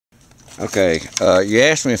Okay, you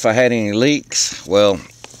asked me if I had any leaks. Well,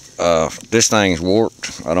 this thing's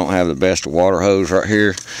warped. I don't have the best of water hose right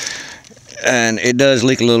here, and it does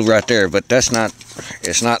leak a little right there, but it's not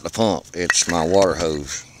the pump, it's my water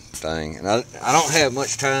hose thing. And I don't have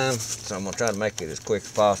much time, so I'm gonna try to make it as quick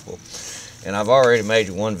as possible. And I've already made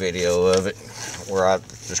you one video of it where I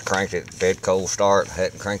just cranked it dead cold start. I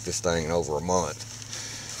hadn't cranked this thing in over a month.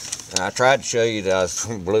 And I tried to show you that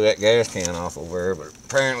I blew that gas can off over there, but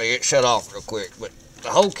apparently it shut off real quick. But the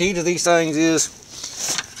whole key to these things is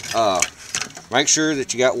make sure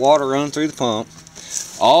that you got water running through the pump.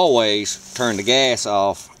 Always turn the gas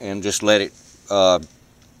off and just let it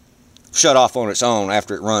shut off on its own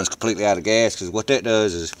after it runs completely out of gas, because what that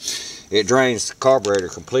does is it drains the carburetor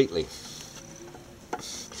completely.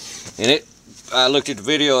 And I looked at the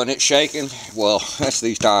video and it's shaking. Well, that's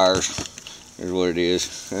these tires. Here's what it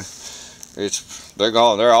is.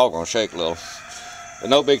 They're all gonna shake a little, but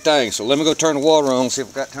no big thing. So let me go turn the water on, see if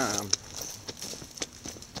I've got time.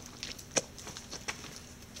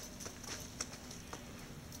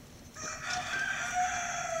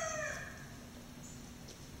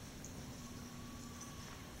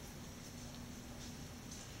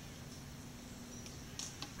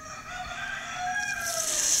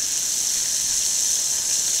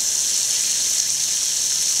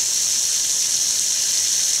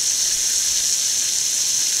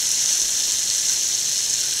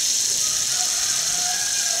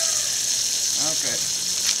 Okay,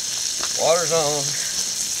 water's on.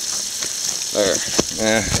 There.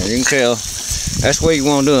 Now, as you can tell, that's the way you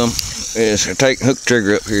want to do them, is take hook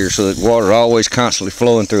trigger up here so that water's always constantly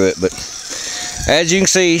flowing through it. But as you can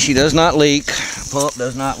see, she does not leak. Pump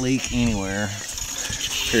does not leak anywhere,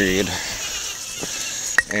 period.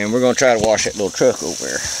 And we're going to try to wash that little truck over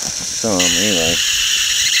there some anyway.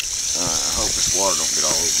 I hope this water don't get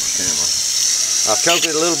all over my camera. I've choked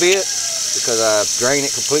it a little bit because I drain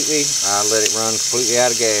it completely. I let it run completely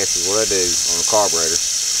out of gas is what I do on the carburetor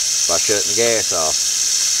by shutting the gas off.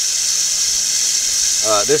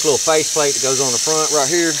 This little face plate that goes on the front right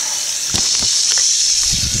here,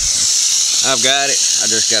 I've got it. I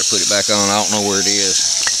just got to put it back on. I don't know where it is.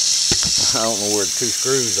 I don't know where the two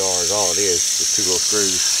screws are is all it is, just two little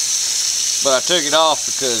screws. But I took it off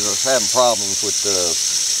because I was having problems with the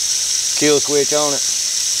kill switch on it.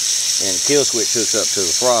 And the kill switch hooks up to the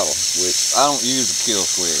throttle, which I don't use the kill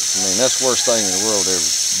switch. I mean, that's the worst thing in the world to ever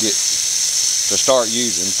get to start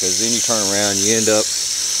using, because then you turn around and you end up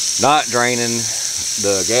not draining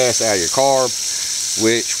the gas out of your carb,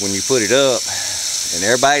 which when you put it up, and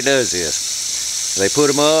everybody does this, they put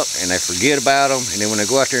them up and they forget about them, and then when they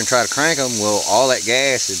go out there and try to crank them, well, all that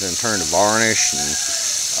gas is then turned to varnish, and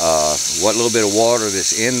what little bit of water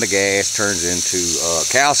that's in the gas turns into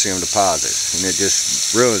calcium deposits, and it just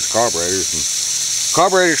ruins carburetors. And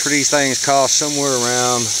carburetors for these things cost somewhere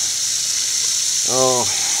around,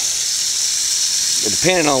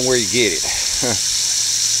 depending on where you get it,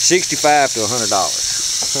 $65 to $100.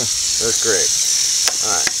 That's correct.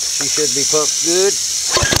 Alright, she should be pumped good.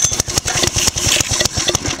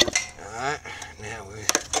 Alright, now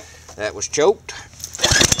that was choked.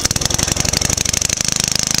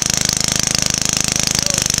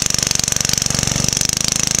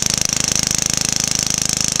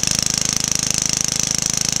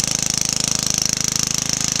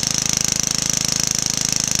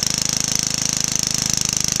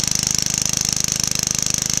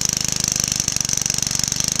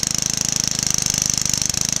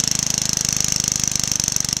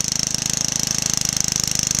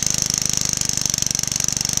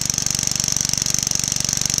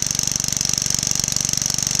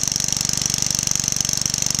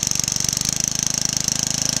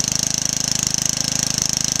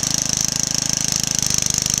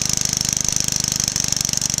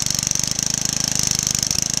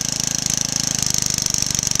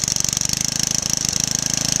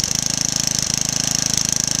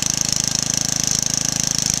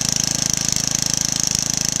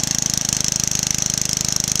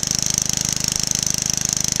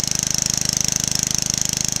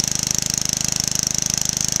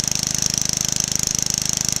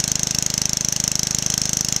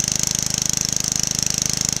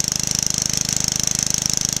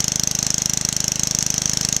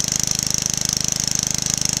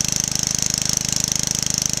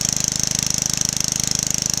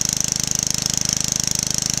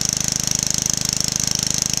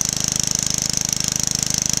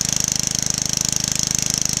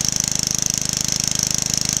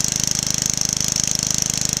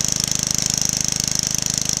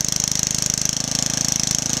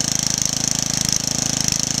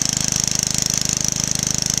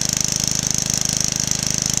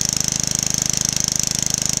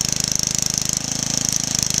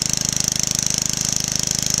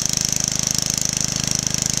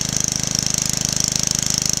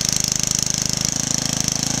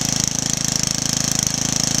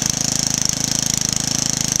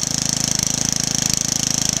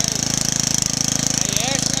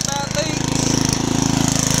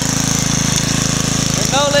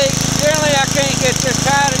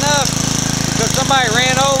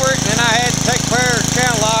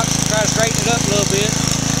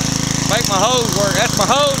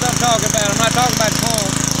 hose I'm talking about. I'm not talking about the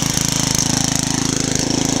pump.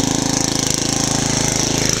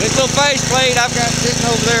 This little faceplate I've got sitting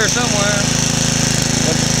over there somewhere.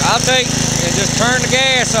 But I'll take and just turn the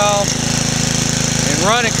gas off and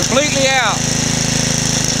run it completely out.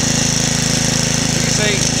 You can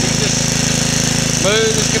see, it's just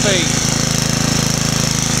smooth as can be.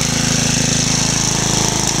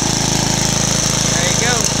 There you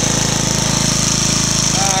go.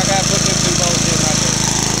 I gotta put them 2 bolts in right there.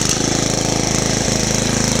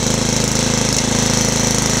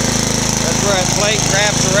 That's where that plate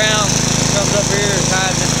wraps around, comes up here and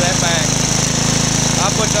ties into that bag.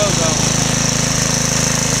 I'll put those on.